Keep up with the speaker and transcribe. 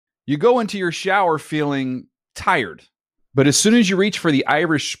You go into your shower feeling tired, but as soon as you reach for the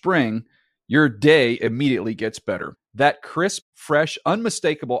Irish Spring, your day immediately gets better. That crisp, fresh,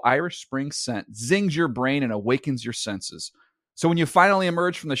 unmistakable Irish Spring scent zings your brain and awakens your senses. So when you finally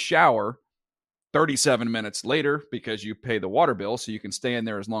emerge from the shower 37 minutes later, because you pay the water bill so you can stay in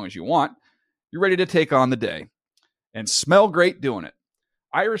there as long as you want, you're ready to take on the day and smell great doing it.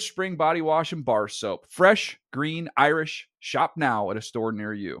 Irish Spring Body Wash and Bar Soap. Fresh, green, Irish. Shop now at a store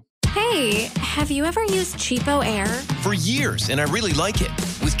near you. Hey, have you ever used Cheapo Air? For years, and I really like it.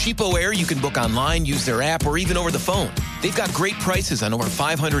 With Cheapo Air, you can book online, use their app, or even over the phone. They've got great prices on over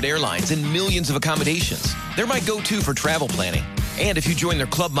 500 airlines and millions of accommodations. They're my go-to for travel planning. And if you join their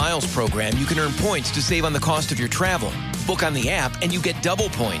Club Miles program, you can earn points to save on the cost of your travel. Book on the app, and you get double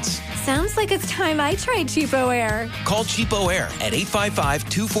points. Sounds like it's time I tried Cheapo Air. Call Cheapo Air at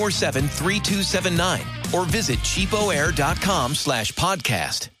 855-247-3279 or visit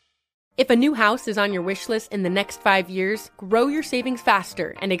cheapoair.com/podcast. If a new house is on your wish list in the next 5 years, grow your savings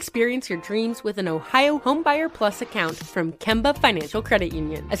faster and experience your dreams with an Ohio Homebuyer Plus account from Kemba Financial Credit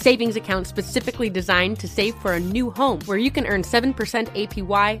Union. A savings account specifically designed to save for a new home where you can earn 7%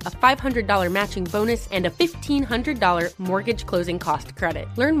 APY, a $500 matching bonus, and a $1,500 mortgage closing cost credit.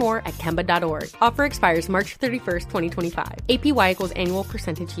 Learn more at Kemba.org. Offer expires March 31st, 2025. APY equals annual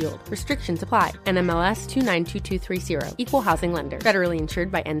percentage yield. Restrictions apply. NMLS 292230. Equal housing lender. Federally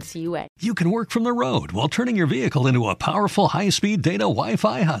insured by NCUA. You can work from the road while turning your vehicle into a powerful high-speed data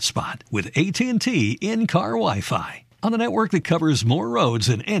Wi-Fi hotspot with AT&T in-car Wi-Fi. On a network that covers more roads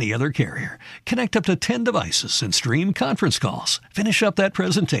than any other carrier. Connect up to 10 devices and stream conference calls. Finish up that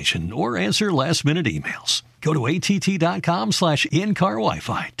presentation or answer last-minute emails. Go to att.com/in-car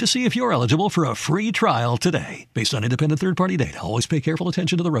Wi-Fi to see if you're eligible for a free trial today. Based on independent third-party data, always pay careful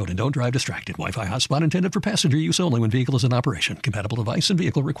attention to the road and don't drive distracted. Wi-Fi hotspot intended for passenger use only when vehicle is in operation. Compatible device and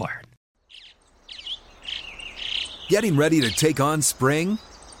vehicle required. Getting ready to take on spring?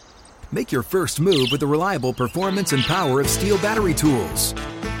 Make your first move with the reliable performance and power of Steel battery tools.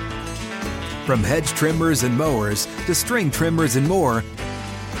 From hedge trimmers and mowers to string trimmers and more,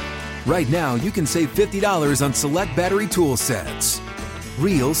 right now you can save $50 on select battery tool sets.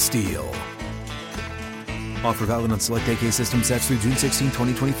 Real Steel. Offer valid on select AK system sets through June 16,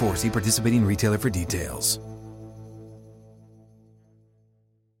 2024. See participating retailer for details.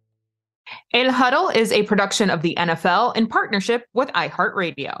 El Huddle is a production of the NFL in partnership with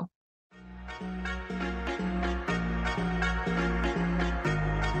iHeartRadio.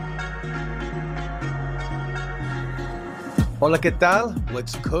 Hola, ¿qué tal?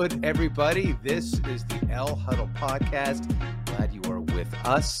 What's good, everybody? This is the El Huddle podcast. Glad you are with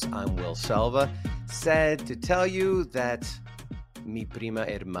us. I'm Will Selva. Sad to tell you that mi prima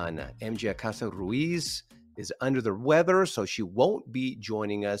hermana, MJ Acasa Ruiz, is under the weather, so she won't be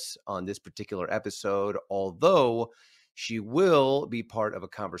joining us on this particular episode, although she will be part of a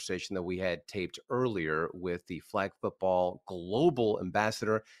conversation that we had taped earlier with the flag football global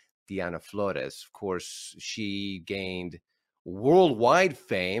ambassador, Diana Flores. Of course, she gained worldwide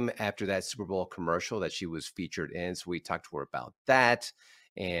fame after that Super Bowl commercial that she was featured in. So we talked to her about that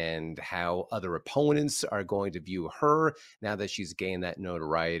and how other opponents are going to view her now that she's gained that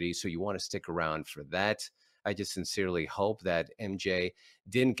notoriety. So you want to stick around for that. I just sincerely hope that MJ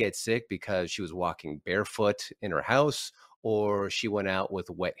didn't get sick because she was walking barefoot in her house or she went out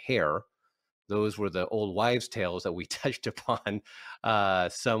with wet hair. Those were the old wives' tales that we touched upon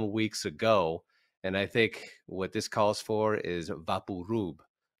some weeks ago. And I think what this calls for is Vaporub.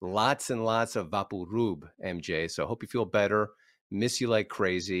 Lots and lots of Vaporub, MJ. So I hope you feel better. Miss you like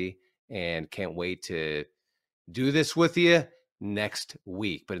crazy and can't wait to do this with you next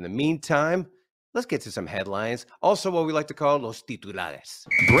week. But in the meantime, let's get to some headlines. Also, what we like to call los titulares.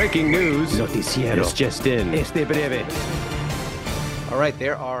 Breaking news. Noticiero. It's just in. Este breve. All right,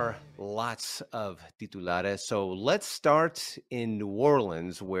 there are lots of titulares. So let's start in New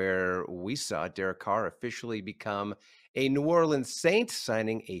Orleans, where we saw Derek Carr officially become a New Orleans Saint,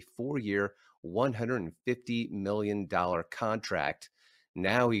 signing a 4-year, $150 million contract.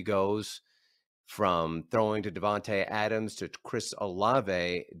 Now he goes from throwing to Devontae Adams to Chris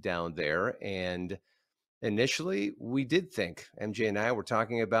Olave down there. And initially, we did think, MJ and I were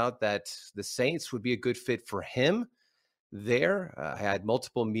talking about that the Saints would be a good fit for him there. I had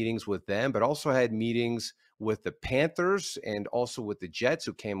multiple meetings with them, but also had meetings with the Panthers and also with the Jets,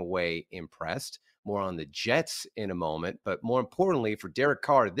 who came away impressed. More on the Jets in a moment, but more importantly for Derek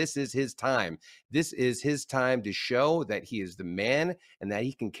Carr, this is his time. This is his time to show that he is the man and that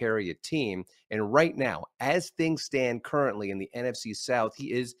he can carry a team. And right now, as things stand currently in the NFC South,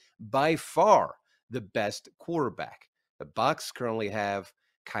 he is by far the best quarterback. The Bucs currently have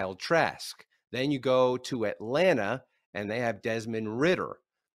Kyle Trask. Then you go to Atlanta, and they have Desmond Ridder.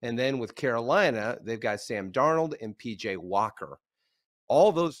 And then with Carolina, they've got Sam Darnold and PJ Walker.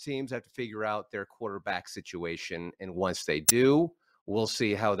 All those teams have to figure out their quarterback situation. And once they do, we'll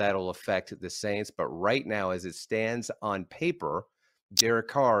see how that'll affect the Saints. But right now, as it stands on paper, Derek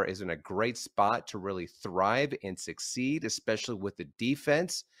Carr is in a great spot to really thrive and succeed, especially with the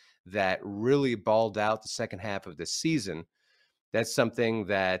defense that really balled out the second half of the season. That's something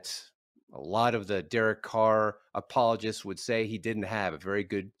that a lot of the Derek Carr apologists would say he didn't have a very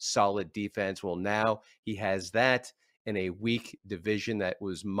good, solid defense. Well, now he has that in a weak division that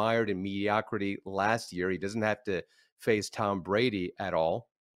was mired in mediocrity last year. He doesn't have to face Tom Brady at all.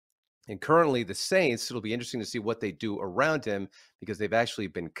 And currently the Saints, it'll be interesting to see what they do around him because they've actually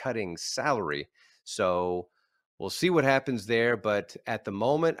been cutting salary. So we'll see what happens there. But at the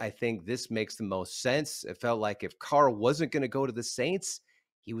moment, I think this makes the most sense. It felt like if Carr wasn't going to go to the Saints,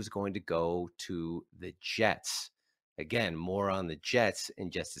 he was going to go to the Jets. Again, more on the Jets in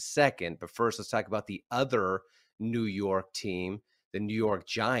just a second. But first, let's talk about the other New York team, the New York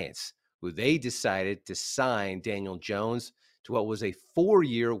Giants, who they decided to sign Daniel Jones to what was a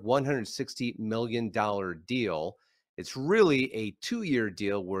 4-year, $160 million deal. It's really a 2-year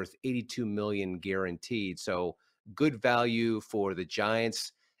deal worth $82 million guaranteed. So good value for the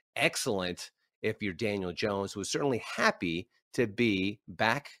Giants. Excellent if you're Daniel Jones, who was certainly happy to be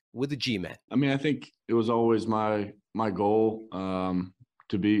back with the G-Men. I mean, I think it was always my goal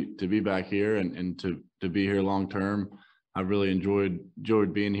to be back here and to be here long term. I really enjoyed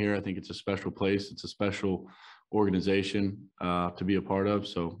being here. I think it's a special place. It's a special organization to be a part of.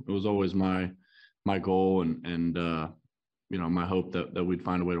 So it was always my goal and my hope that we'd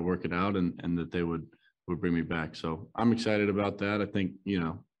find a way to work it out and that they would bring me back. So I'm excited about that. I think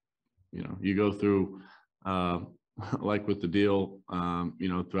you go through like with the deal,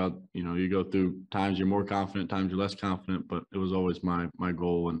 throughout, you go through times you're more confident, times you're less confident, but it was always my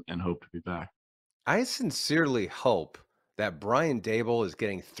goal and hope to be back. I sincerely hope that Brian Daboll is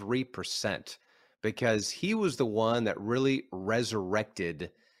getting 3% because he was the one that really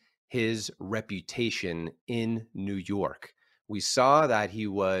resurrected his reputation in New York. We saw that he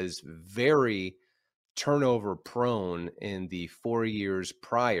was very turnover prone in the 4 years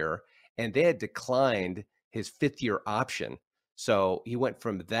prior, and they had declined his 5th-year option. So he went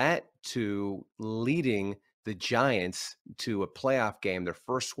from that to leading the Giants to a playoff game, their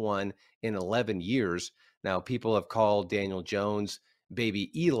first one in 11 years. Now, people have called Daniel Jones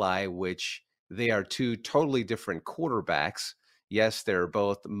Baby Eli, which they are two totally different quarterbacks. Yes, they're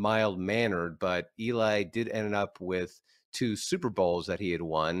both mild-mannered, but Eli did end up with 2 Super Bowls that he had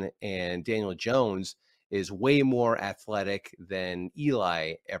won, and Daniel Jones is way more athletic than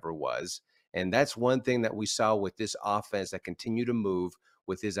Eli ever was. And that's one thing that we saw with this offense that continued to move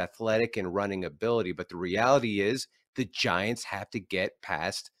with his athletic and running ability. But the reality is the Giants have to get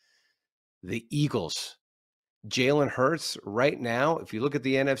past the Eagles. Jalen Hurts right now, if you look at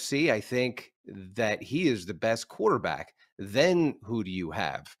the NFC, I think that he is the best quarterback. Then who do you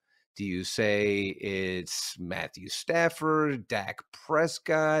have? Do you say it's Matthew Stafford, Dak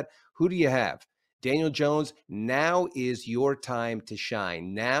Prescott? Who do you have? Daniel Jones, now is your time to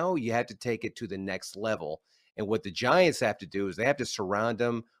shine. Now you have to take it to the next level. And what the Giants have to do is they have to surround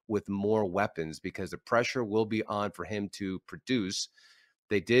him with more weapons because the pressure will be on for him to produce.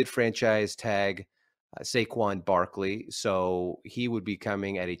 They did franchise tag Saquon Barkley, so he would be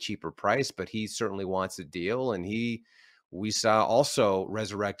coming at a cheaper price, but he certainly wants a deal. And we saw also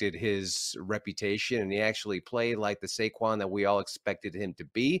resurrected his reputation, and he actually played like the Saquon that we all expected him to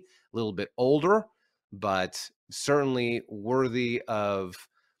be, a little bit older, but certainly worthy of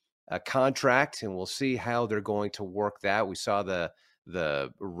a contract, and we'll see how they're going to work that. We saw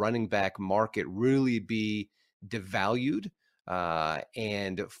the running back market really be devalued,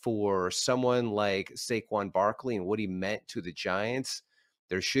 and for someone like Saquon Barkley and what he meant to the Giants,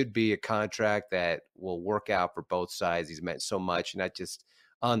 there should be a contract that will work out for both sides. He's meant so much, not just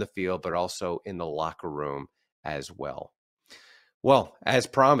on the field, but also in the locker room as well. Well, as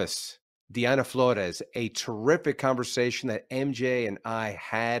promised, Diana Flores, a terrific conversation that MJ and I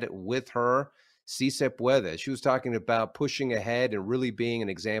had with her. Si se puede. She was talking about pushing ahead and really being an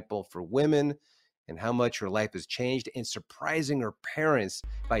example for women and how much her life has changed and surprising her parents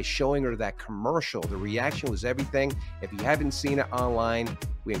by showing her that commercial. The reaction was everything. If you haven't seen it online,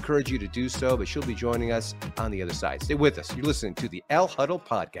 we encourage you to do so, but she'll be joining us on the other side. Stay with us. You're listening to the El Huddle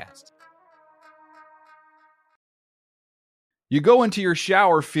Podcast. You go into your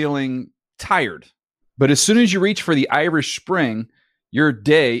shower feeling tired, but as soon as you reach for the Irish Spring, your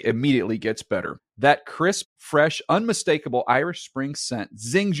day immediately gets better. That crisp, fresh, unmistakable Irish Spring scent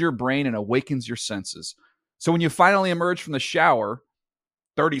zings your brain and awakens your senses. So when you finally emerge from the shower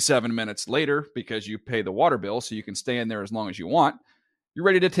 37 minutes later, because you pay the water bill so you can stay in there as long as you want, you're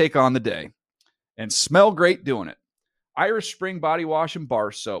ready to take on the day and smell great doing it. Irish Spring Body Wash and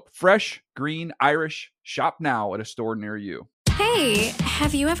Bar Soap. Fresh, green, Irish. Shop now at a store near you. Hey,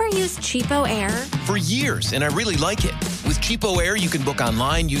 have you ever used Cheapo Air? For years, and I really like it. With Cheapo Air, you can book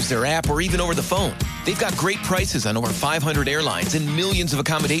online, use their app, or even over the phone. They've got great prices on over 500 airlines and millions of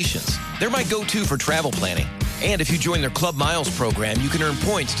accommodations. They're my go-to for travel planning. And if you join their Club Miles program, you can earn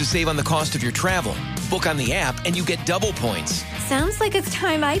points to save on the cost of your travel. Book on the app and you get double points. Sounds like it's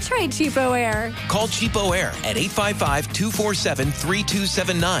time I tried Cheapo Air. Call Cheapo Air at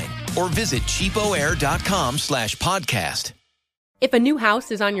 855-247-3279 or visit cheapoair.com/podcast. If a new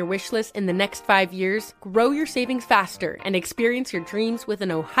house is on your wish list in the next 5 years, grow your savings faster and experience your dreams with an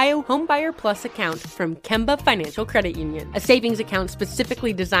Ohio Homebuyer Plus account from Kemba Financial Credit Union. A savings account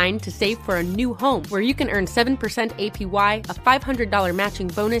specifically designed to save for a new home where you can earn 7% APY, a $500 matching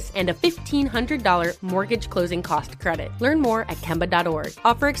bonus, and a $1,500 mortgage closing cost credit. Learn more at Kemba.org.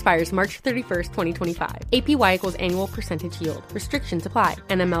 Offer expires March 31st, 2025. APY equals annual percentage yield. Restrictions apply.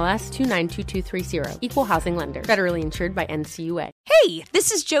 NMLS 292230. Equal housing lender. Federally insured by NCUA. Hey,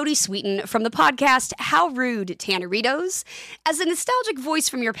 this is Jody Sweeten from the podcast How Rude, Tanneritos. As a nostalgic voice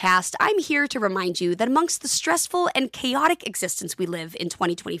from your past, I'm here to remind you that amongst the stressful and chaotic existence we live in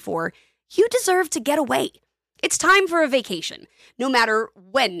 2024, you deserve to get away. It's time for a vacation, no matter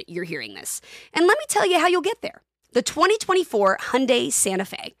when you're hearing this. And let me tell you how you'll get there. The 2024 Hyundai Santa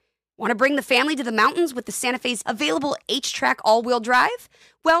Fe. Want to bring the family to the mountains with the Santa Fe's available H-Track all-wheel drive?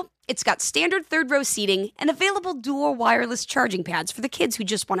 Well, it's got standard third-row seating and available dual wireless charging pads for the kids who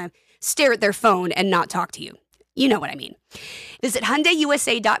just want to stare at their phone and not talk to you. You know what I mean. Visit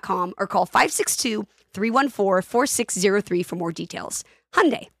HyundaiUSA.com or call 562-314-4603 for more details.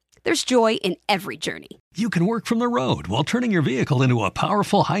 Hyundai, there's joy in every journey. You can work from the road while turning your vehicle into a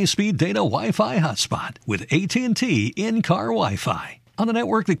powerful high-speed data Wi-Fi hotspot with AT&T in-car Wi-Fi. On a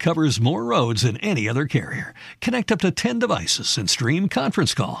network that covers more roads than any other carrier. Connect up to 10 devices and stream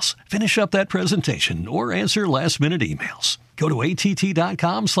conference calls. Finish up that presentation or answer last-minute emails. Go to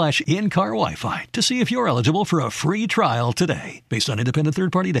att.com/in-car Wi-Fi to see if you're eligible for a free trial today. Based on independent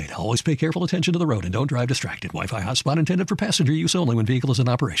third-party data, always pay careful attention to the road and don't drive distracted. Wi-Fi hotspot intended for passenger use only when vehicle is in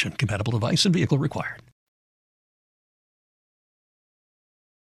operation. Compatible device and vehicle required.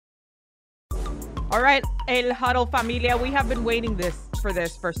 All right, El Huddle familia, we have been waiting for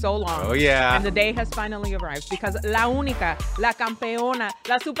this for so long. Oh, yeah. And the day has finally arrived because la única, la campeona,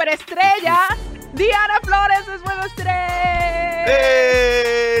 la superestrella, Diana Flores is with us today.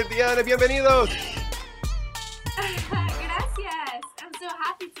 Hey, Diana, bienvenidos. Gracias. I'm so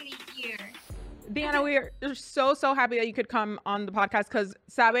happy to be here. Diana, we are so happy that you could come on the podcast because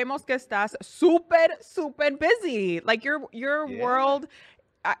sabemos que estás super busy. Like your world.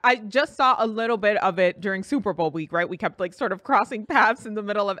 I just saw a little bit of it during Super Bowl week, right? We kept like sort of crossing paths in the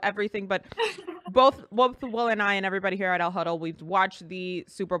middle of everything, but both Will and I and everybody here at El Huddle, we've watched the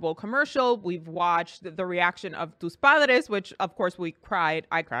Super Bowl commercial. We've watched the reaction of Tus Padres, which of course I cried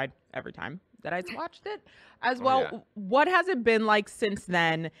every time that I watched it as well. Yeah. What has it been like since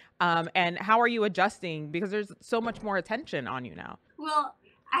then? And how are you adjusting? Because there's so much more attention on you now. Well,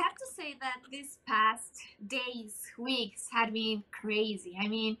 I have to say that these past days, weeks had been crazy. I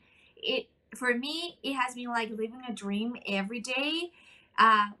mean, for me, it has been like living a dream every day,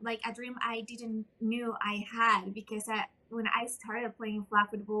 like a dream I didn't knew I had because when I started playing flag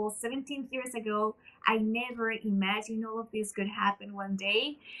football 17 years ago, I never imagined all of this could happen one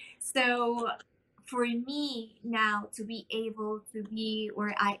day. So for me now to be able to be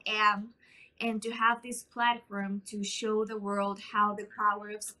where I am, and to have this platform to show the world how the power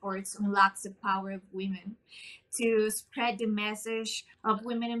of sports unlocks the power of women, to spread the message of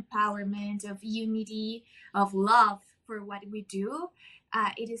women empowerment, of unity, of love for what we do,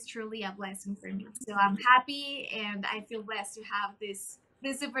 it is truly a blessing for me. So I'm happy and I feel blessed to have this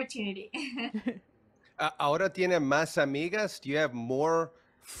opportunity. Ahora tiene más amigas? Do you have more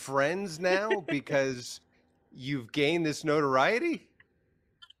friends now because you've gained this notoriety?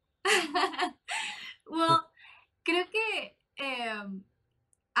 Well, creo que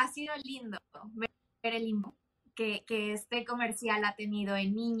ha sido lindo ver el impacto que este comercial ha tenido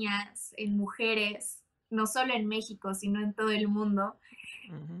en niñas, en mujeres, no solo en México, sino en todo el mundo.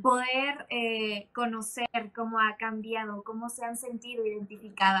 Uh-huh. Poder conocer cómo ha cambiado, cómo se han sentido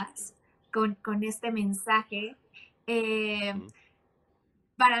identificadas con este mensaje.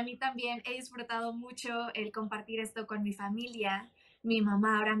 Para mí también he disfrutado mucho el compartir esto con mi familia. mi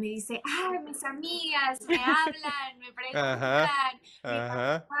mamá ahora me dice, mis amigas me hablan, me preguntan, mi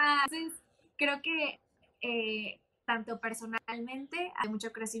papá. Entonces, creo que tanto personalmente hay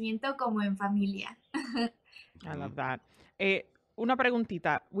mucho crecimiento como en familia. I love that. Una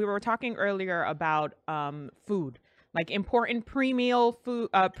preguntita. We were talking earlier about food, like important pre-meal food,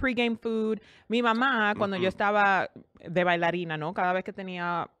 pre-game food. Mi mamá, cuando yo estaba de bailarina, ¿no? Cada vez que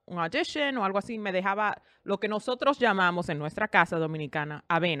tenía un audition o algo así, me dejaba lo que nosotros llamamos en nuestra casa dominicana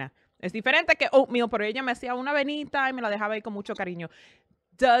avena. Es diferente que oatmeal, pero ella me hacía una avenita y me la dejaba ahí con mucho cariño.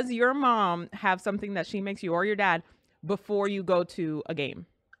 Does your mom have something that she makes you or your dad before you go to a game?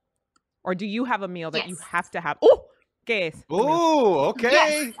 Or do you have a meal that you have to have? Oh, ¿qué es? Oh, okay.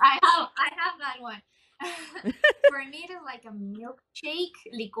 Yes, I have that one. For me, it is like a milkshake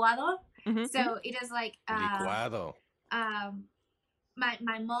licuado. So it is like licuado.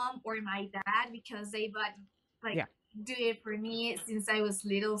 My mom or my dad, because they do it for me since I was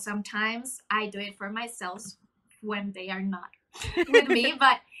little. Sometimes I do it for myself when they are not with me,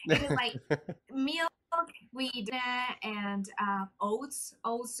 but it is like milk, wheat, and oats,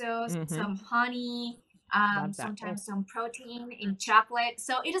 also some honey, sometimes some protein in chocolate.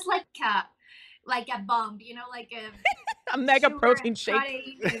 So it is like a bomb, like a mega protein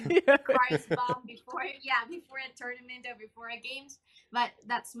shake. Christ bomb before a tournament or before a games. But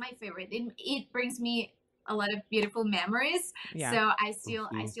that's my favorite. It brings me a lot of beautiful memories. Yeah. So I still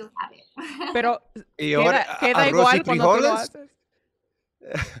have it. Pero queda igual cuando tú lo haces.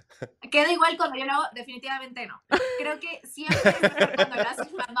 Queda igual cuando yo lo hago, definitivamente no. Creo que siempre es mejor cuando lo hace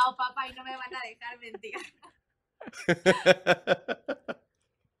mamá o papá y no me van a dejar mentir.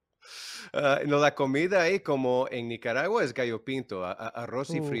 No, la comida ahí como en Nicaragua es gallo pinto,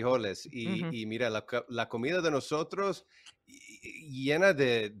 arroz y frijoles. Y mira, la comida de nosotros llena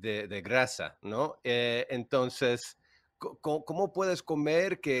de grasa, ¿no? Entonces, ¿cómo puedes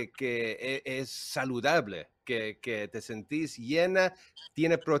comer que es saludable? Que te sentís llena,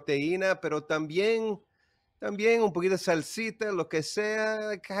 tiene proteína, pero también un poquito de salsita, lo que sea.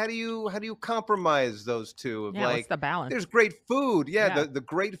 Like, how do you compromise those two? Yeah, what's the balance? There's great food. Yeah. The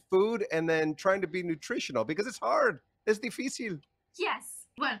great food and then trying to be nutritional because it's hard. Es difícil. Yes.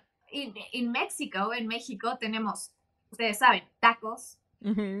 Bueno, en México tenemos, ustedes saben, tacos,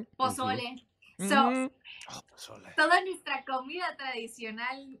 pozole. So, toda nuestra comida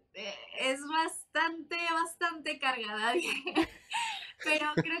tradicional es bastante cargada. Pero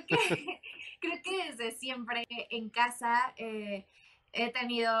creo que desde siempre en casa he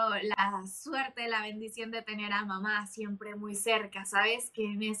tenido la suerte, la bendición de tener a mamá siempre muy cerca, ¿sabes?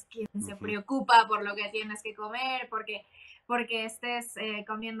 Quien es quien se preocupa por lo que tienes que comer, porque estés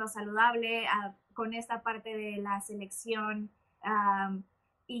comiendo saludable, con esta parte de la selección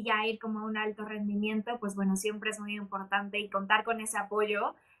y ya ir como a un alto rendimiento, pues bueno, siempre es muy importante y contar con ese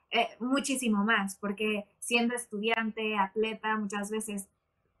apoyo muchísimo más, porque siendo estudiante, atleta, muchas veces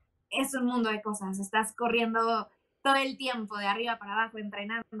es un mundo de cosas, estás corriendo todo el tiempo de arriba para abajo,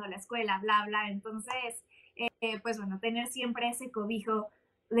 entrenando, la escuela, bla, bla, entonces, pues bueno, tener siempre ese cobijo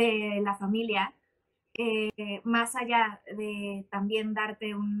de la familia, más allá de también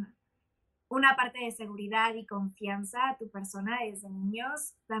darte una parte de seguridad y confianza a tu persona desde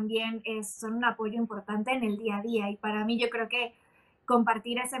niños, también son un apoyo importante en el día a día, y para mí yo creo que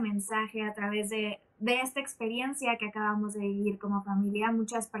compartir ese mensaje a través de esta experiencia que acabamos de vivir como familia.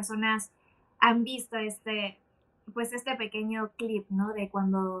 Muchas personas han visto este pequeño clip, ¿no? De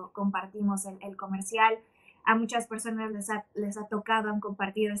cuando compartimos el comercial. A muchas personas les ha tocado, han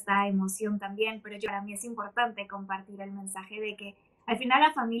compartido esta emoción también, pero para mí es importante compartir el mensaje de que al final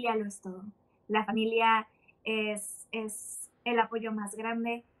la familia lo es todo. La familia es el apoyo más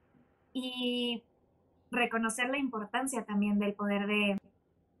grande, y reconocer la importancia también del poder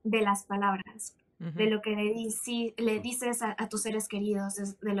de las palabras, de lo que le dices a tus seres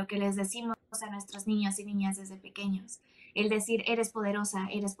queridos, de lo que les decimos a nuestros niños y niñas desde pequeños. El decir, eres poderosa,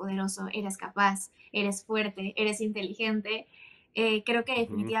 eres poderoso, eres capaz, eres fuerte, eres inteligente, creo que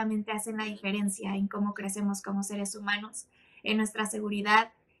definitivamente hacen la diferencia en cómo crecemos como seres humanos, en nuestra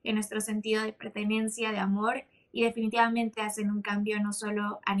seguridad, en nuestro sentido de pertenencia, de amor, y definitivamente hacen un cambio no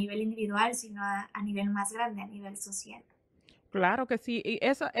solo a nivel individual, sino a nivel más grande, a nivel social. Claro que sí. Y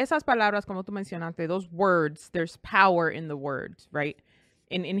esas palabras, como tú mencionaste, those words, there's power in the words, right?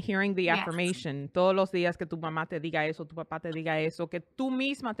 In hearing the affirmation. Todos los días que tu mamá te diga eso, tu papá te diga eso, que tú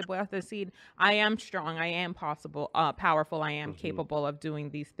misma te puedas decir, I am strong, I am powerful, I am capable of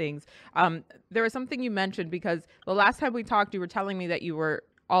doing these things. There was something you mentioned, because the last time we talked, you were telling me that you were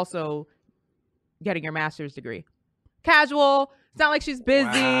also getting your master's degree. Casual, It's not like she's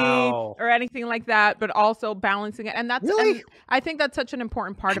busy or anything like that, but also balancing it. And that's, and I think that's such an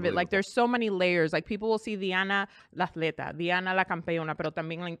important part of it. Like there's so many layers. Like people will see Diana la atleta, Diana la campeona, pero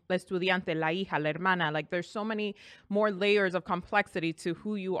también la estudiante, la hija, la hermana. Like there's so many more layers of complexity to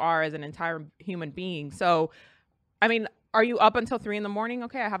who you are as an entire human being. So, I mean, are you up until 3 a.m?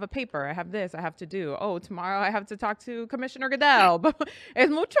 Okay, I have a paper. I have this I have to do. Oh, tomorrow I have to talk to Commissioner Goodell. Es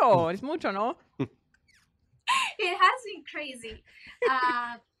mucho, ¿no? It has been crazy.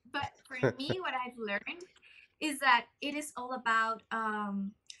 But for me, what I've learned is that it is all about, how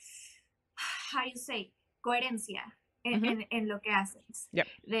you say, coherencia en lo que haces. Yep.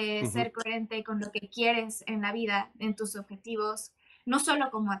 De ser coherente con lo que quieres en la vida, en tus objetivos, no solo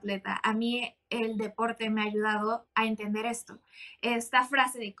como atleta. A mí el deporte me ha ayudado a entender esto. Esta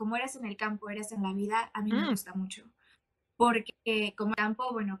frase de como eres en el campo, eres en la vida, a mí me gusta mucho. Porque como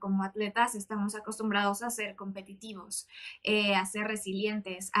campo, bueno, como atletas estamos acostumbrados a ser competitivos, a ser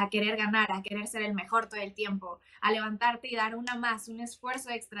resilientes, a querer ganar, a querer ser el mejor todo el tiempo, a levantarte y dar una más, un esfuerzo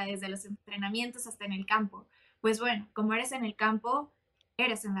extra desde los entrenamientos hasta en el campo. Pues bueno, como eres en el campo,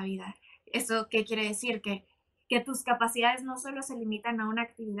 eres en la vida. ¿Eso qué quiere decir? Que tus capacidades no solo se limitan a una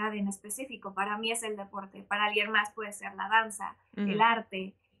actividad en específico. Para mí es el deporte, para alguien más puede ser la danza, el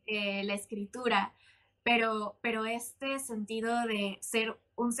arte, la escritura. Pero este sentido de ser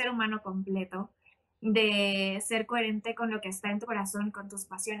un ser humano completo, de ser coherente con lo que está en tu corazón, con tus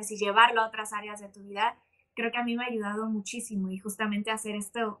pasiones y llevarlo a otras áreas de tu vida, creo que a mí me ha ayudado muchísimo y justamente hacer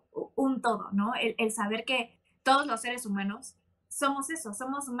esto un todo, ¿no? El saber que todos los seres humanos somos eso,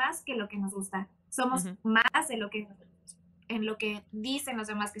 somos más que lo que nos gusta, somos más de en lo que dicen los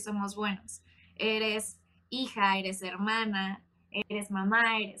demás que somos buenos. Eres hija, eres hermana, eres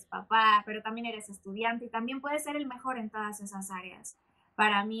mamá, eres papá, pero también eres estudiante y también puedes ser el mejor en todas esas áreas.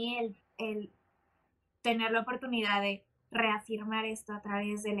 Para mí el tener la oportunidad de reafirmar esto a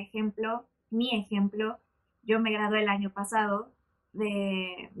través del ejemplo, mi ejemplo, yo me gradué el año pasado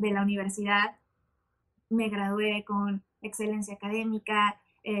de la universidad, me gradué con excelencia académica.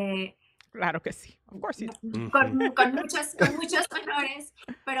 Claro que sí, of course con muchos honores,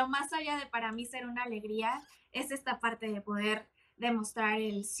 pero más allá de para mí ser una alegría, es esta parte de poder demostrar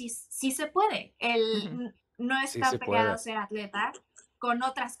el sí se puede, no está sí peleado ser atleta con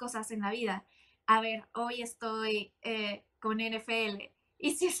otras cosas en la vida. A ver, hoy estoy con NFL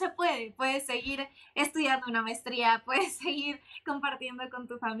y sí se puede, puedes seguir estudiando una maestría, puedes seguir compartiendo con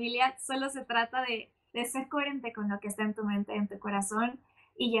tu familia, solo se trata de ser coherente con lo que está en tu mente, en tu corazón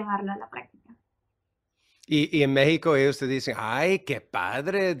y llevarlo a la práctica. Y en México ellos te dicen, ¡ay, qué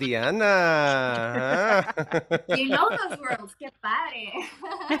padre, Diana! You know those words, qué padre.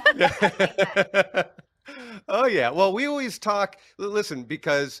 Oh, yeah. Well, we always talk, listen,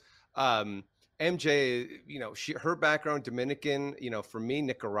 because MJ, you know, her background, Dominican, you know, for me,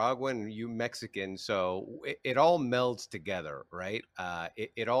 Nicaraguan, and you Mexican. So it all melds together, right?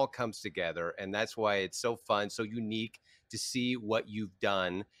 It all comes together. And that's why it's so fun, so unique to see what you've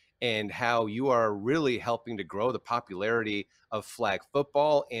done and how you are really helping to grow the popularity of flag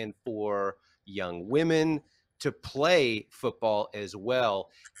football and for young women to play football as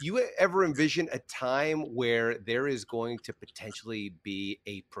well. You ever envision a time where there is going to potentially be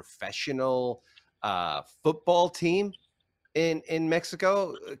a professional football team in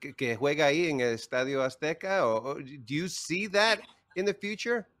Mexico que juega ahí en el Estadio Azteca? Or do you see that in the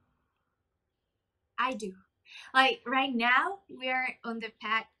future? I do. Like right now, we're on the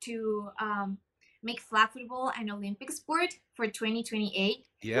path to make flag football an Olympic sport for 2028.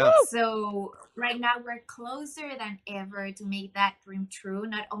 Yeah. So right now we're closer than ever to make that dream true,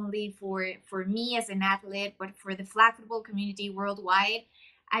 not only for me as an athlete, but for the flag football community worldwide.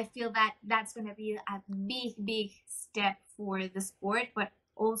 I feel that that's going to be a big step for the sport, but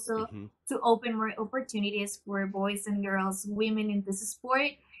also to open more opportunities for boys and girls, women in this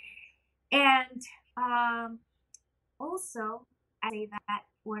sport. And also, I say that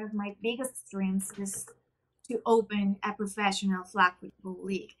one of my biggest dreams is to open a professional flag football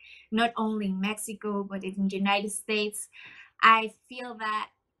league, not only in Mexico, but in the United States. I feel that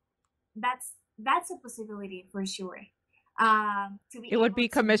that's a possibility for sure. It would be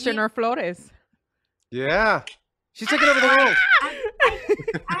Commissioner Flores. Yeah. She's taking over the world.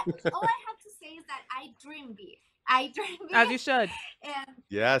 All I have to say is that I dream big. I dream big. As you should. And,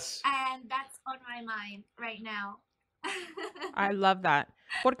 yes. And that's on my mind right now. I love that.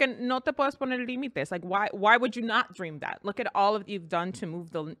 Porque no te puedes poner límites. Like, why would you not dream that? Look at all of you've done to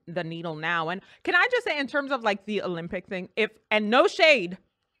move the needle now. And can I just say, in terms of like the Olympic thing, and no shade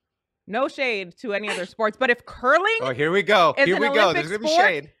to any other sports, but if curling, oh, here we go. Here we go. There's gonna be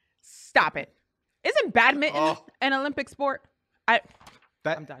shade. Stop it. Isn't badminton an Olympic sport?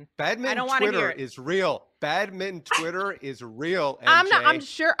 I'm done. Badminton I don't want to hear Twitter it. is real. Badminton Twitter is real. MJ. I'm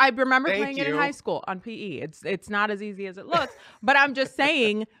sure. I remember Thank playing it in you. high school on PE. It's not as easy as it looks. But I'm just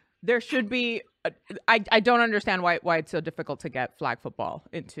saying there should be. I don't understand why it's so difficult to get flag football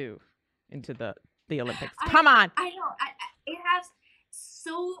into the Olympics. Come on. I know. It has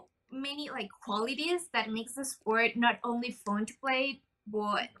so many like qualities that makes the sport not only fun to play,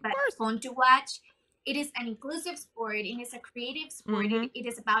 but fun to watch. It is an inclusive sport. It is a creative sport. It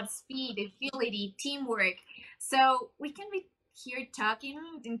is about speed, agility, teamwork. So we can be here talking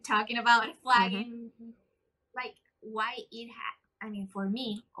about flagging, like why it had. I mean, for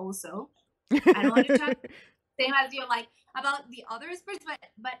me also, I don't want to talk same as you like about the other sports,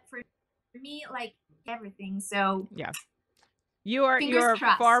 but for me, like everything. So yeah. You're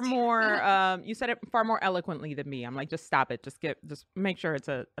crossed. far more you said it far more eloquently than me. I'm like, just stop it. Just make sure it's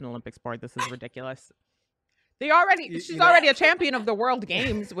an Olympic sport. This is ridiculous. She's already a champion of the World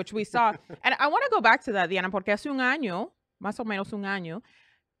Games, which we saw. And I want to go back to that, Diana, porque hace un año, más o menos un año,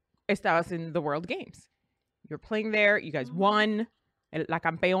 estabas in the World Games. You're playing there. You guys won. La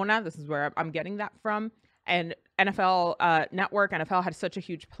Campeona. This is where I'm getting that from. And NFL Network, NFL had such a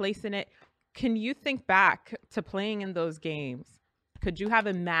huge place in it. Can you think back to playing in those games? Could you have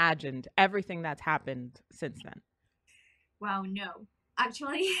imagined everything that's happened since then? Wow, no.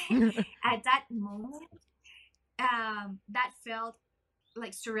 Actually, at that moment, that felt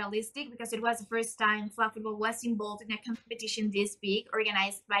like surrealistic because it was the first time flag football was involved in a competition this big,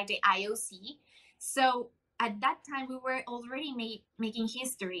 organized by the IOC. So at that time, we were already making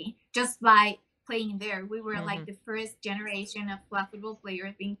history just by playing there. We were like the first generation of flag football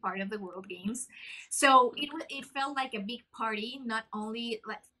players being part of the World Games. So it felt like a big party, not only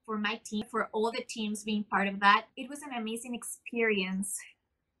like for my team, for all the teams being part of that. It was an amazing experience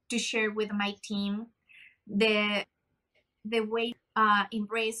to share with my team. The way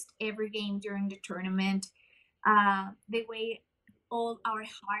embraced every game during the tournament, the way all our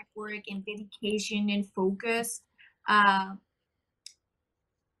hard work and dedication and focus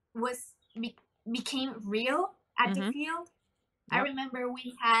became real at the field. Yep. I remember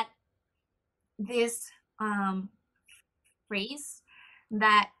we had this phrase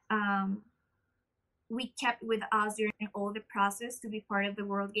that we kept with us during all the process to be part of the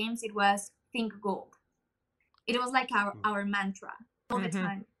World Games. It was think gold. It was like our mantra all the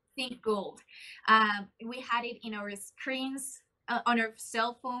time. Think gold. We had it in our screens, on our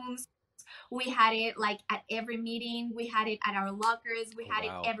cell phones. We had it like at every meeting. We had it at our lockers. We had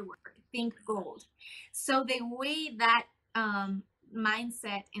it everywhere. Think gold. So the way that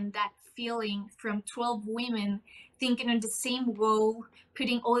mindset and that feeling from 12 women thinking on the same goal,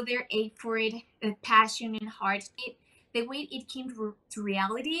 putting all their effort, passion and heart, the way it came to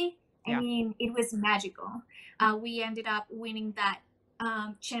reality, I mean, it was magical. We ended up winning that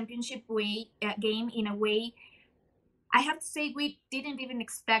championship game in a way, I have to say, we didn't even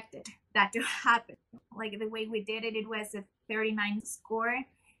expect that to happen. Like the way we did it, it was a 39 score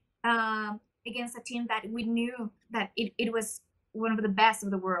against a team that we knew that it was one of the best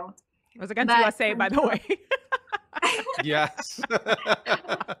of the world. It was against USA, by the way. Yes.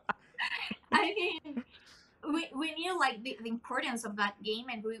 I mean, we knew like the importance of that game,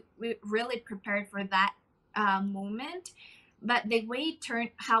 and we really prepared for that moment. But the way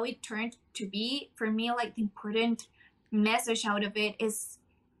how it turned to be, for me, like the important message out of it is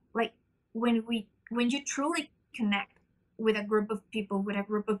like when you truly connect with a group of people, with a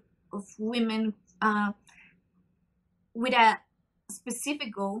group of women, with a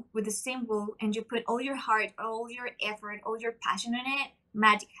specific goal, with the same goal, and you put all your heart, all your effort, all your passion in it,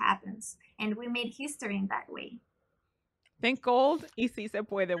 magic happens. And we made history in that way. Think gold y si se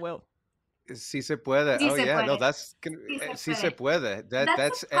puede, Will. Si se puede. Si oh se yeah, puede. no, that's si se puede.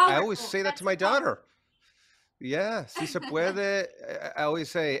 That's I always say that to my daughter. Yeah, si se puede. I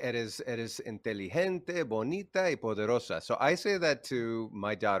always say eres inteligente, bonita y poderosa. So I say that to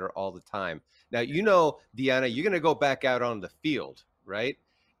my daughter all the time. Now, you know, Diana, you're going to go back out on the field, right?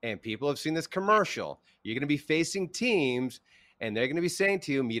 And people have seen this commercial. You're going to be facing teams, and they're going to be saying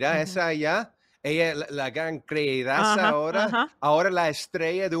to you, mira esa allá, ella la gran creedaza ahora la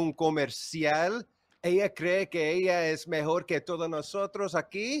estrella de un comercial. Ella cree que ella es mejor que todos nosotros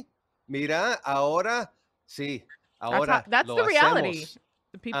aquí. Mira, ahora... Sí, ahora that's lo the reality. hacemos.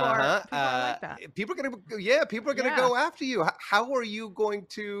 The people are like that. People are gonna go after you. How are you going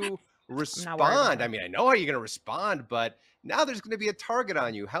to respond? I mean, I know how you're gonna respond, but now there's gonna be a target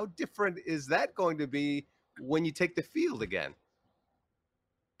on you. How different is that going to be when you take the field again?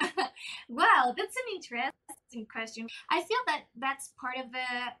 Well, that's an interesting question. I feel that that's part of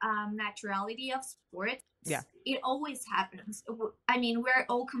the naturality of sports. Yeah. It always happens. I mean, we're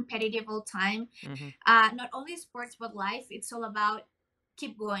all competitive all time. Not only sports, but life. It's all about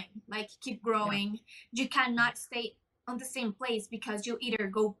keep going, like keep growing. You cannot stay on the same place because you either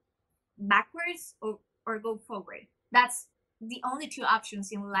go backwards or go forward. That's the only two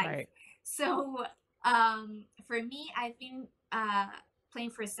options in life. Right. So for me, I've been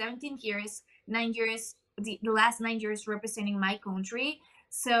playing for 17 years, 9 years, the last 9 years representing my country.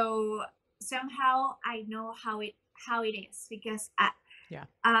 So somehow I know how it is because I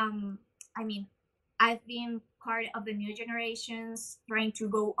mean, I've been part of the new generations trying to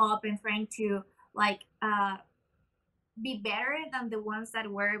go up and trying to like be better than the ones that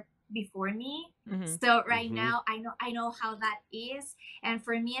were before me. So right now I know how that is. And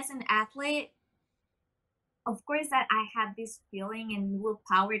for me as an athlete, of course that I have this feeling and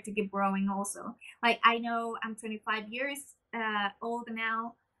willpower to keep growing also. Like I know I'm 25 years old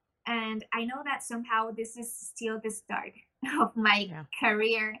now, and I know that somehow this is still the start of my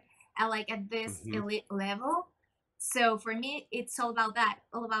career at this elite level. So for me, it's all about that,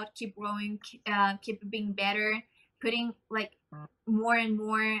 all about keep growing, keep being better, putting like more and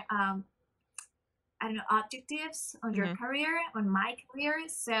more, objectives on your career, on my career.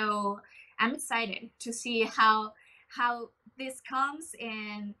 So I'm excited to see how this comes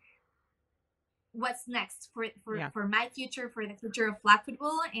and what's next for my future, for the future of flag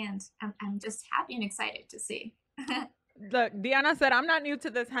football. And I'm just happy and excited to see. Look, Diana said, I'm not new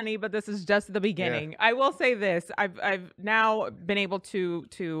to this, honey, but this is just the beginning. I will say this. I've now been able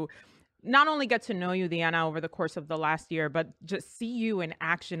to not only get to know you, Diana, over the course of the last year, but just see you in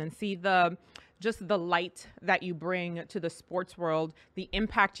action and see the light that you bring to the sports world, the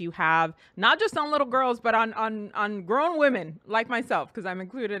impact you have, not just on little girls, but on grown women like myself, because I'm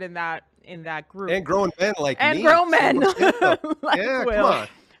included in that group. And grown men like me. And grown men. Like yeah, Will. Come on.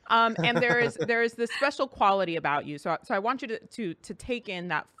 And there is this special quality about you. So I want you to take in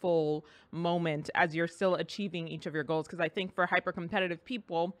that full moment as you're still achieving each of your goals, because I think for hyper competitive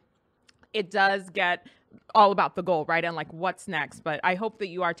people, it does get all about the goal, right? And like what's next. But I hope that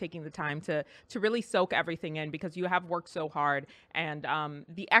you are taking the time to really soak everything in, because you have worked so hard, and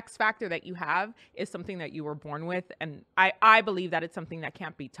the X factor that you have is something that you were born with, and I believe that it's something that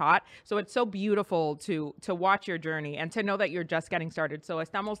can't be taught. So it's so beautiful to watch your journey and to know that you're just getting started. So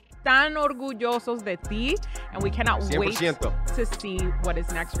estamos tan orgullosos de ti, and we cannot 100%. wait to see what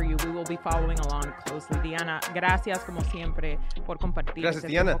is next for you. We will be following along closely. Diana, gracias como siempre por compartir este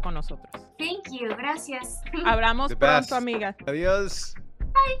tiempo con nosotros. Thank you. Gracias. Hablamos pronto, amiga. Adios.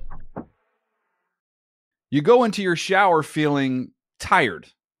 Bye. You go into your shower feeling tired,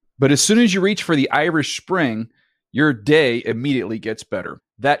 but as soon as you reach for the Irish Spring, your day immediately gets better.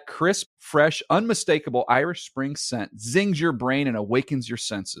 That crisp, fresh, unmistakable Irish Spring scent zings your brain and awakens your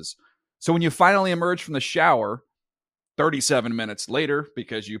senses. So when you finally emerge from the shower, 37 minutes later,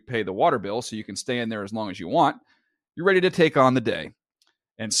 because you pay the water bill so you can stay in there as long as you want, you're ready to take on the day.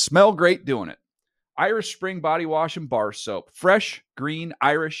 And smell great doing it. Irish Spring Body Wash and Bar Soap. Fresh, green,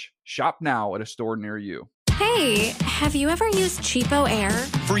 Irish. Shop now at a store near you. Hey, have you ever used Cheapo Air?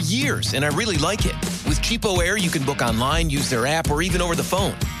 For years, and I really like it. With Cheapo Air, you can book online, use their app, or even over the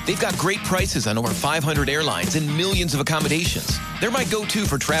phone. They've got great prices on over 500 airlines and millions of accommodations. They're my go-to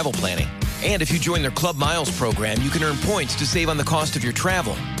for travel planning. And if you join their Club Miles program, you can earn points to save on the cost of your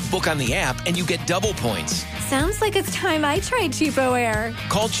travel. Book on the app and you get double points. Sounds like it's time I tried Cheapo Air.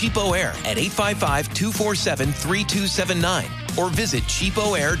 Call Cheapo Air at 855-247-3279 or visit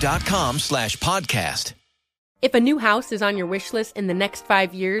cheapoair.com/podcast. If a new house is on your wish list in the next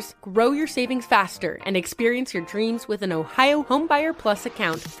 5 years, grow your savings faster and experience your dreams with an Ohio Homebuyer Plus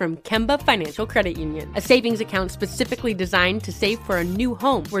account from Kemba Financial Credit Union. A savings account specifically designed to save for a new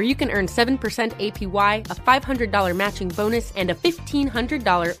home, where you can earn 7% APY, a $500 matching bonus, and a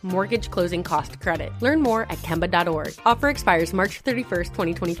 $1,500 mortgage closing cost credit. Learn more at Kemba.org. Offer expires March 31st,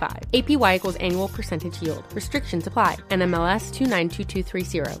 2025. APY equals annual percentage yield. Restrictions apply. NMLS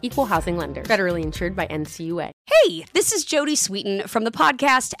 292230. Equal housing lender. Federally insured by NCUA. Hey, this is Jody Sweeten from the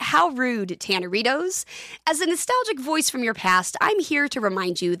podcast How Rude, Tanneritos. As a nostalgic voice from your past, I'm here to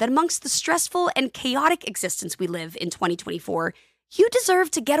remind you that amongst the stressful and chaotic existence we live in 2024, you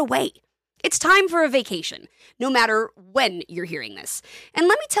deserve to get away. It's time for a vacation, no matter when you're hearing this. And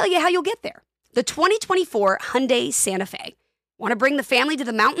let me tell you how you'll get there. The 2024 Hyundai Santa Fe. Want to bring the family to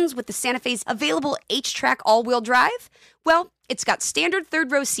the mountains with the Santa Fe's available H-Track all-wheel drive? Well, it's got standard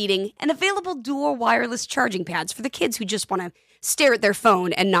third-row seating and available dual wireless charging pads for the kids who just want to stare at their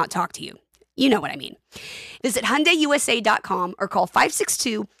phone and not talk to you. You know what I mean. Visit HyundaiUSA.com or call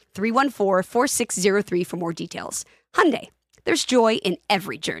 314-4603 for more details. Hyundai, there's joy in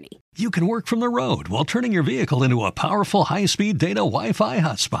every journey. You can work from the road while turning your vehicle into a powerful high-speed data Wi-Fi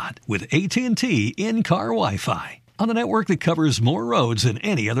hotspot with AT&T in-car Wi-Fi. On a network that covers more roads than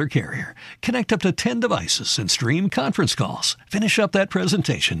any other carrier. Connect up to 10 devices and stream conference calls. Finish up that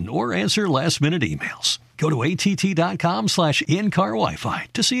presentation or answer last-minute emails. Go to att.com/in-car Wi-Fi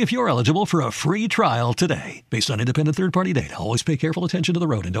to see if you're eligible for a free trial today. Based on independent third-party data, always pay careful attention to the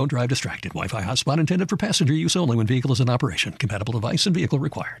road and don't drive distracted. Wi-Fi hotspot intended for passenger use only when vehicle is in operation. Compatible device and vehicle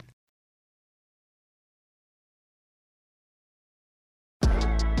required.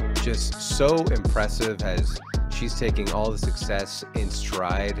 Just so impressive as she's taking all the success in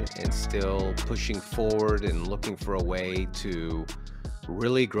stride and still pushing forward and looking for a way to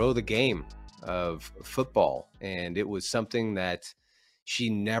really grow the game of football. And it was something that she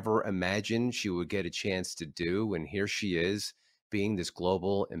never imagined she would get a chance to do. And here she is being this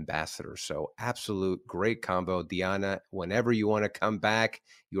global ambassador. So absolute great combo. Diana, whenever you want to come back,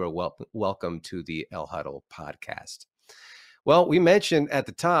 you are welcome to the El Huddle podcast. Well, we mentioned at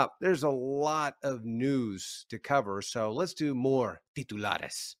the top, there's a lot of news to cover, so let's do more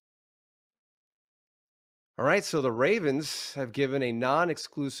titulares. All right, so the Ravens have given a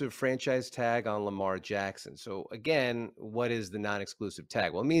non-exclusive franchise tag on Lamar Jackson. So again, what is the non-exclusive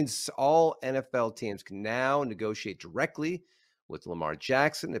tag? Well, it means all NFL teams can now negotiate directly with Lamar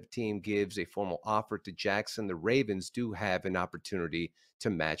Jackson. If a team gives a formal offer to Jackson, the Ravens do have an opportunity to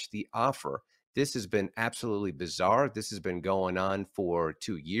match the offer. This has been absolutely bizarre. This has been going on for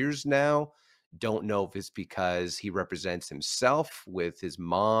 2 years now. Don't know if it's because he represents himself with his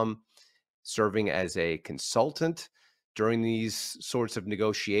mom serving as a consultant during these sorts of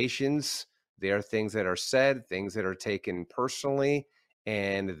negotiations. There are things that are said, things that are taken personally,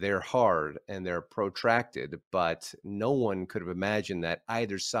 and they're hard and they're protracted. But no one could have imagined that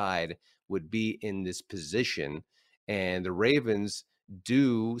either side would be in this position. And the Ravens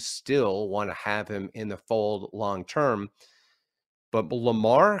do still want to have him in the fold long term. But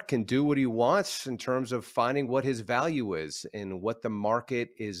Lamar can do what he wants in terms of finding what his value is and what the market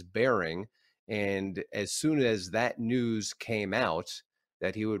is bearing. And as soon as that news came out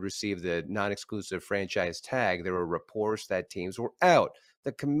that he would receive the non-exclusive franchise tag, there were reports that teams were out.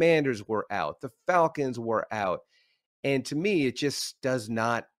 The Commanders were out. The Falcons were out. And to me, it just does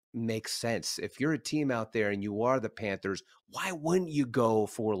not make sense. If you're a team out there and you are the Panthers, why wouldn't you go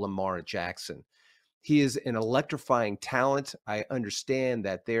for Lamar Jackson? He is an electrifying talent. I understand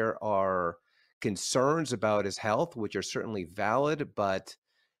that there are concerns about his health, which are certainly valid, but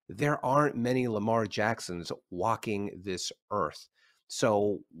there aren't many Lamar Jacksons walking this earth.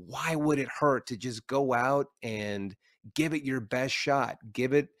 So why would it hurt to just go out and give it your best shot?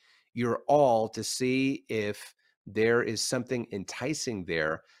 Give it your all to see if there is something enticing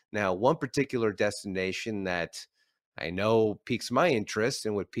there. Now, one particular destination that I know piques my interest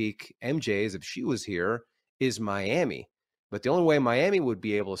and would pique MJ's if she was here is Miami. But the only way Miami would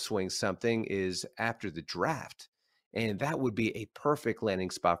be able to swing something is after the draft. And that would be a perfect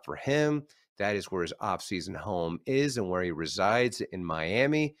landing spot for him. That is where his offseason home is and where he resides in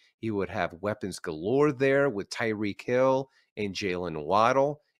Miami. He would have weapons galore there with Tyreek Hill and Jalen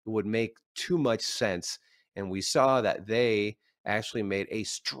Waddle. It would make too much sense. And we saw that they actually made a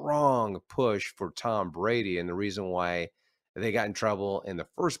strong push for Tom Brady and the reason why they got in trouble in the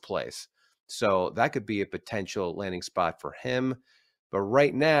first place. So that could be a potential landing spot for him. But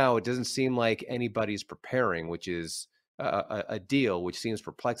right now, it doesn't seem like anybody's preparing, which is a deal, which seems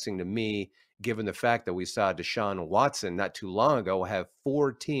perplexing to me, given the fact that we saw Deshaun Watson not too long ago have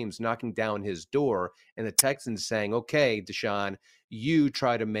 4 teams knocking down his door and the Texans saying, okay, Deshaun, you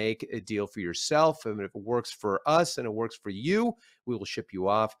try to make a deal for yourself. And if it works for us and it works for you, we will ship you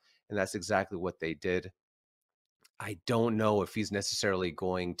off. And that's exactly what they did. I don't know if he's necessarily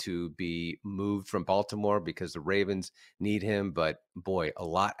going to be moved from Baltimore because the Ravens need him. But boy, a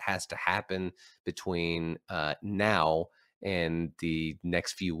lot has to happen between now and the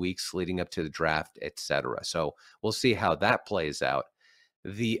next few weeks leading up to the draft, etc. So we'll see how that plays out.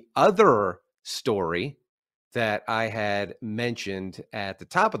 The other story that I had mentioned at the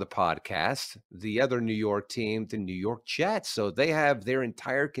top of the podcast, the other New York team, the New York Jets. So they have their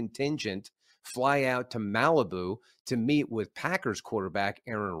entire contingent fly out to Malibu to meet with Packers quarterback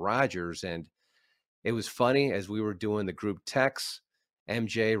Aaron Rodgers. And it was funny as we were doing the group text,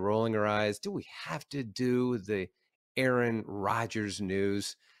 MJ rolling her eyes. Do we have to do the Aaron Rodgers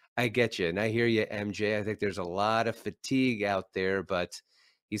news? I get you. And I hear you, MJ. I think there's a lot of fatigue out there, but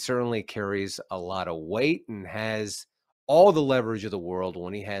he certainly carries a lot of weight and has all the leverage of the world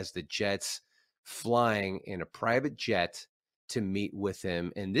when he has the Jets flying in a private jet to meet with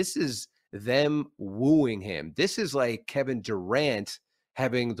him. And this is them wooing him. This is like Kevin Durant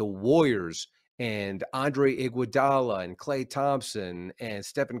having the Warriors and Andre Iguodala and Klay Thompson and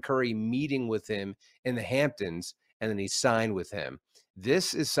Stephen Curry meeting with him in the Hamptons, and then he signed with him.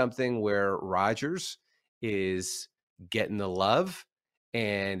 This is something where Rodgers is getting the love,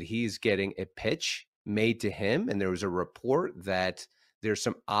 and he's getting a pitch made to him. And there was a report that there's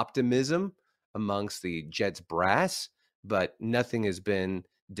some optimism amongst the Jets brass, but nothing has been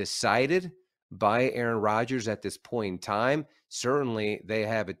decided by Aaron Rodgers at this point in time. Certainly, they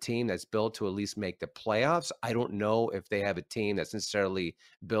have a team that's built to at least make the playoffs. I don't know if they have a team that's necessarily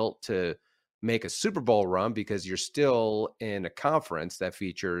built to make a Super Bowl run, because you're still in a conference that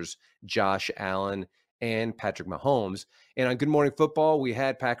features Josh Allen and Patrick Mahomes. And on Good Morning Football, we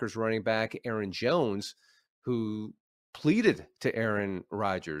had Packers running back Aaron Jones, who pleaded to Aaron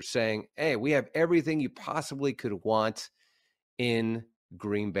Rodgers saying, hey, we have everything you possibly could want in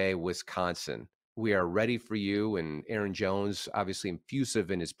Green Bay, Wisconsin. We are ready for you. And Aaron Jones, obviously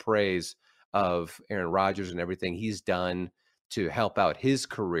effusive in his praise of Aaron Rodgers and everything he's done to help out his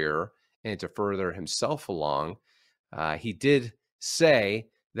career and to further himself along. He did say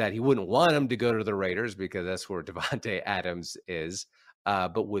that he wouldn't want him to go to the Raiders because that's where Devontae Adams is,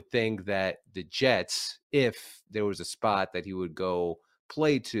 but would think that the Jets, if there was a spot that he would go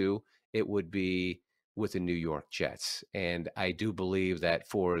play to, it would be with the New York Jets. And I do believe that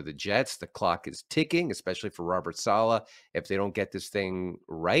for the Jets, the clock is ticking, especially for Robert Saleh. If they don't get this thing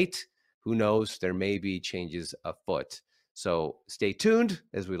right, who knows? There may be changes afoot. So stay tuned,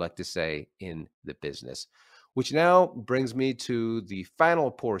 as we like to say in the business. Which now brings me to the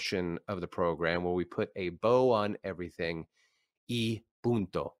final portion of the program where we put a bow on everything. Y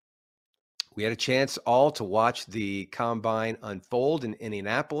punto. We had a chance all to watch the combine unfold in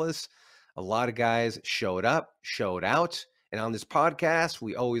Indianapolis. A lot of guys showed up, showed out. And on this podcast,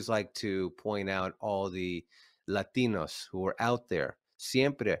 we always like to point out all the Latinos who are out there.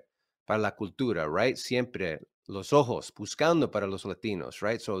 Siempre para la cultura, right? Siempre los ojos, buscando para los Latinos,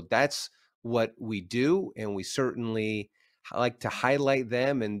 right? So that's what we do, and we certainly like to highlight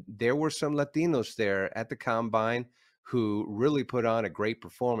them. And there were some Latinos there at the combine who really put on a great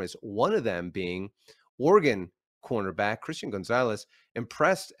performance. One of them being Oregon cornerback Christian Gonzalez,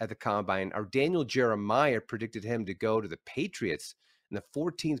 impressed at the combine. Our Daniel Jeremiah predicted him to go to the Patriots in the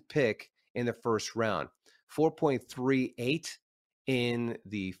 14th pick in the first round. 4.38 in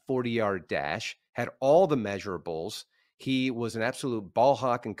the 40-yard dash, had all the measurables. He was an absolute ball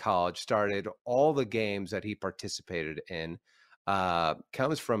hawk in college, started all the games that he participated in,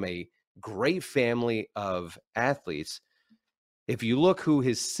 comes from a great family of athletes. If you look who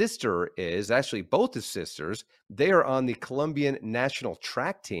his sister is, actually both his sisters, they are on the Colombian national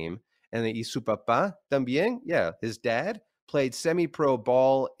track team. And y su papá también, yeah, his dad played semi-pro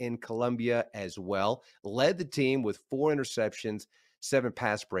ball in Colombia as well, led the team with 4 interceptions, 7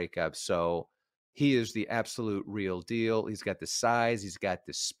 pass breakups. So he is the absolute real deal. He's got the size, he's got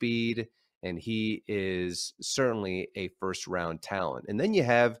the speed, and he is certainly a first-round talent. And then you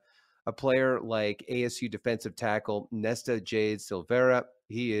have a player like ASU defensive tackle Nesta Jade Silvera.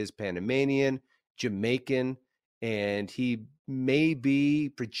 He is Panamanian, Jamaican, and he may be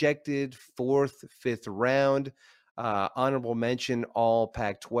projected 4th, 5th round. Honorable mention, all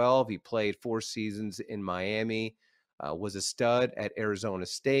Pac-12. He played 4 seasons in Miami, was a stud at Arizona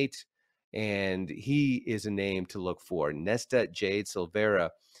State, and he is a name to look for, Nesta Jade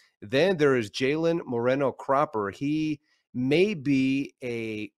Silvera. Then there is Jalen Moreno Cropper. He may be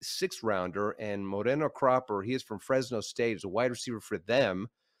a 6th rounder, and Moreno Cropper, he is from Fresno State, is a wide receiver for them.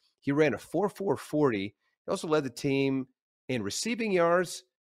 He ran a 4.4 40. He also led the team in receiving yards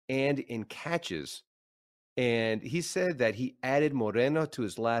and in catches. And he said that he added Moreno to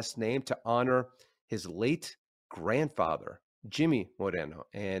his last name to honor his late grandfather, Jimmy Moreno.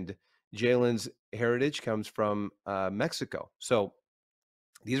 And Jalen's heritage comes from Mexico. So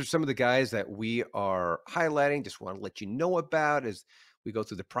these are some of the guys that we are highlighting. Just want to let you know about as we go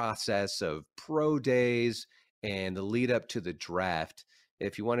through the process of pro days and the lead up to the draft.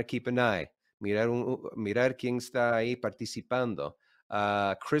 If you want to keep an eye, mirar quién está ahí participando.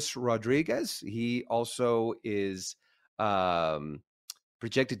 Chris Rodriguez, he also is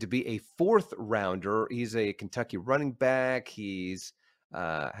projected to be a 4th rounder. He's a Kentucky running back. He's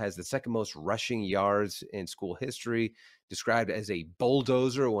has the 2nd most rushing yards in school history, described as a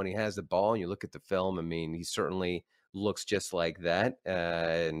bulldozer when he has the ball. And you look at the film, I mean, he certainly looks just like that.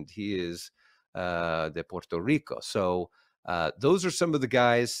 And he is de Puerto Rico. So those are some of the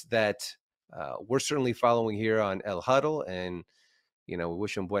guys that we're certainly following here on El Huddle. And, you know, we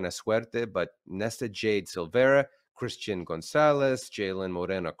wish him buena suerte. But Nesta Jade Silvera, Christian Gonzalez, Jalen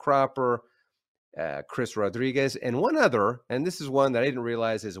Moreno Cropper, Chris Rodriguez, and one other, and this is one that I didn't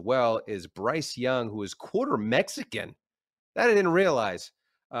realize as well, is Bryce Young, who is quarter Mexican. That I didn't realize.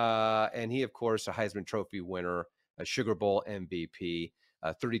 And he, of course, a Heisman Trophy winner, a Sugar Bowl MVP,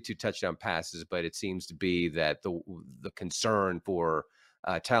 32 touchdown passes, but it seems to be that the concern for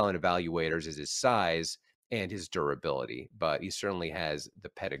talent evaluators is his size and his durability, but he certainly has the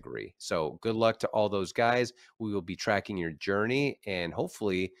pedigree. So good luck to all those guys. We will be tracking your journey, and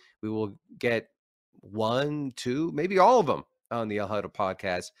hopefully we will get 1, 2, maybe all of them on the El Huddle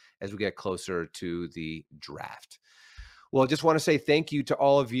podcast as we get closer to the draft. Well, I just want to say thank you to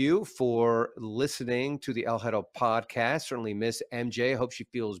all of you for listening to the El Huddle podcast. Certainly miss MJ. Hope she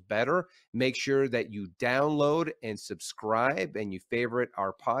feels better. Make sure that you download and subscribe and you favorite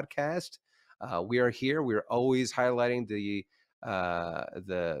our podcast. We are here. We're always highlighting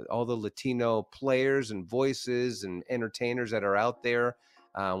all the Latino players and voices and entertainers that are out there.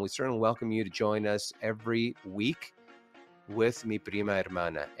 We certainly welcome you to join us every week with mi prima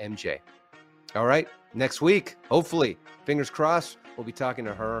hermana, MJ. All right, next week, hopefully, fingers crossed, we'll be talking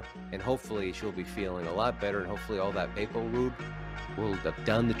to her, and hopefully she'll be feeling a lot better, and hopefully all that maple rube will have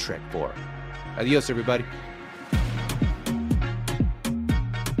done the trick for her. Adios, everybody.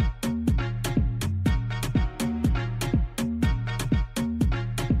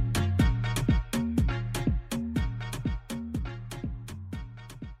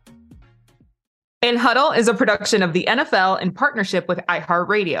 El Huddle is a production of the NFL in partnership with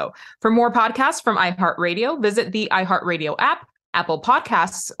iHeartRadio. For more podcasts from iHeartRadio, visit the iHeartRadio app, Apple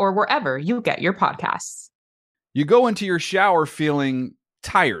Podcasts, or wherever you get your podcasts. You go into your shower feeling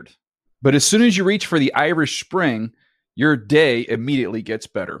tired, but as soon as you reach for the Irish Spring, your day immediately gets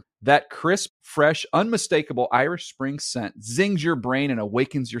better. That crisp, fresh, unmistakable Irish Spring scent zings your brain and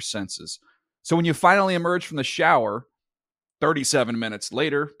awakens your senses. So when you finally emerge from the shower 37 minutes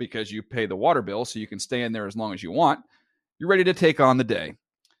later, because you pay the water bill so you can stay in there as long as you want, you're ready to take on the day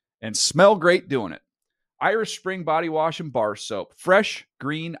and smell great doing it. Irish Spring Body Wash and Bar Soap. Fresh,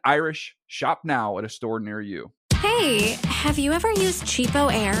 green, Irish. Shop now at a store near you. Hey, have you ever used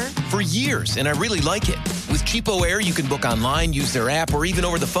Cheapo Air? For years, and I really like it. With Cheapo Air, you can book online, use their app, or even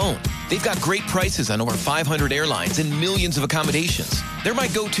over the phone. They've got great prices on over 500 airlines and millions of accommodations. They're my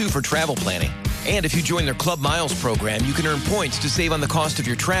go-to for travel planning. And if you join their Club Miles program, you can earn points to save on the cost of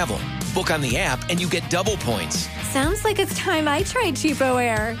your travel. Book on the app and you get double points. Sounds like it's time I tried Cheapo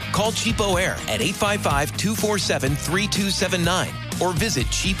Air. Call Cheapo Air at 855-247-3279 or visit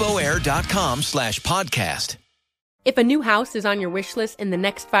cheapoair.com/podcast. If a new house is on your wish list in the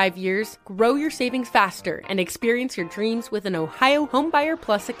next 5 years, grow your savings faster and experience your dreams with an Ohio Homebuyer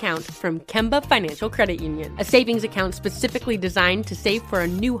Plus account from Kemba Financial Credit Union. A savings account specifically designed to save for a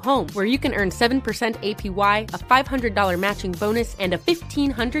new home where you can earn 7% APY, a $500 matching bonus, and a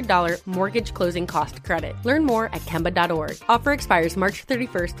 $1,500 mortgage closing cost credit. Learn more at Kemba.org. Offer expires March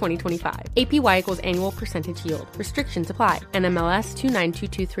 31st, 2025. APY equals annual percentage yield. Restrictions apply. NMLS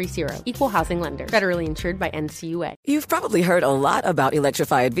 292230. Equal housing lender. Federally insured by NCUA. You've probably heard a lot about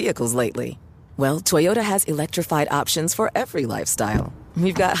electrified vehicles lately. Well, Toyota has electrified options for every lifestyle.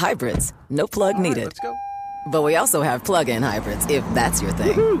 We've got hybrids, no plug needed. Let's go. But we also have plug-in hybrids, if that's your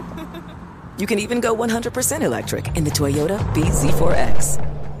thing. Woo-hoo! You can even go 100% electric in the Toyota BZ4X.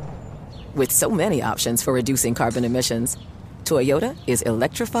 With so many options for reducing carbon emissions, Toyota is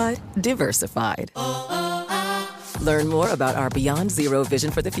electrified, diversified. Learn more about our Beyond Zero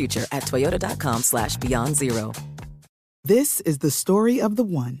vision for the future at toyota.com/beyondzero. This is the story of the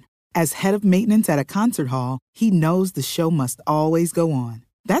one. As head of maintenance at a concert hall, he knows the show must always go on.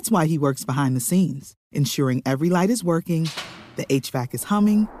 That's why he works behind the scenes, ensuring every light is working, the HVAC is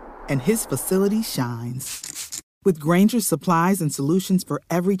humming, and his facility shines. With Grainger's supplies and solutions for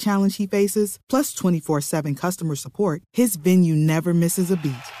every challenge he faces, plus 24/7 customer support, his venue never misses a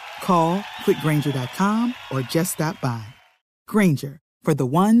beat. Call quickgrainger.com or just stop by. Grainger, for the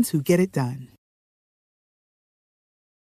ones who get it done.